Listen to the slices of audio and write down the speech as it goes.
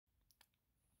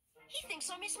He thinks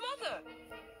I'm his mother.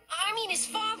 I mean his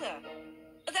father.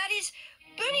 That is,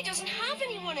 Bernie doesn't have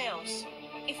anyone else.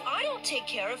 If I don't take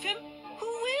care of him, who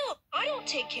will? I don't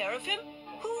take care of him,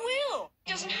 who will?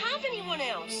 He doesn't have anyone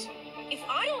else. If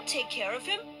I don't take care of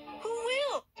him, who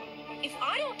will? If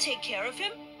I don't take care of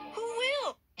him, who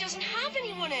will? He doesn't have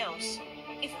anyone else.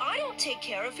 If I don't take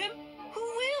care of him, who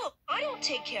will? I don't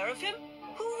take care of him,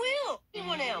 who will?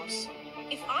 Anyone else.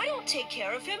 If I don't take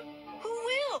care of him, who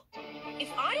will? If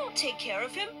I don't take care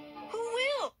of him, who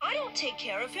will? I don't take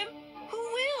care of him, who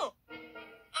will?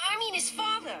 I mean his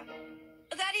father.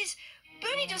 That is,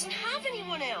 Bernie doesn't have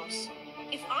anyone else.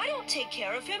 If I don't take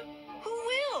care of him, who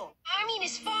will? I mean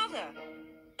his father.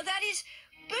 That is,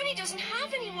 Bernie doesn't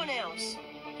have anyone else.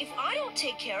 If I don't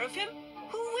take care of him,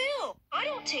 who will? I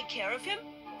don't take care of him,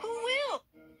 who will?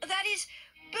 That is,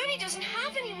 Bernie doesn't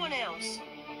have anyone else.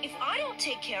 If I don't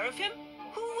take care of him,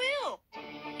 who will?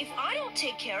 If I don't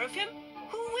take care of him,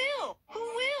 who will? Who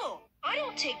will? I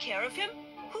don't take care of him,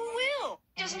 who will?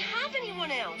 He doesn't have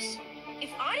anyone else. If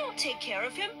I don't take care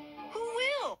of him, who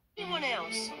will? Anyone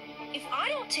else. If I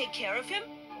don't take care of him,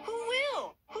 who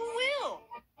will? Who will?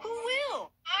 Who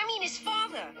will? I mean his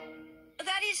father.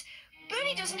 That is,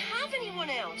 Bernie doesn't have anyone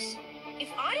else. If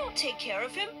I don't take care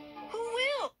of him, who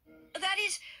will? That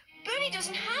is, Bernie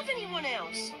doesn't have anyone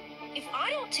else. If I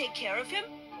don't take care of him,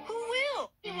 who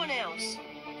will? Anyone else.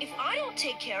 If I don't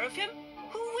take care of him,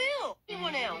 who will?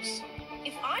 Anyone else.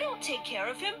 If I don't take care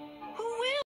of him,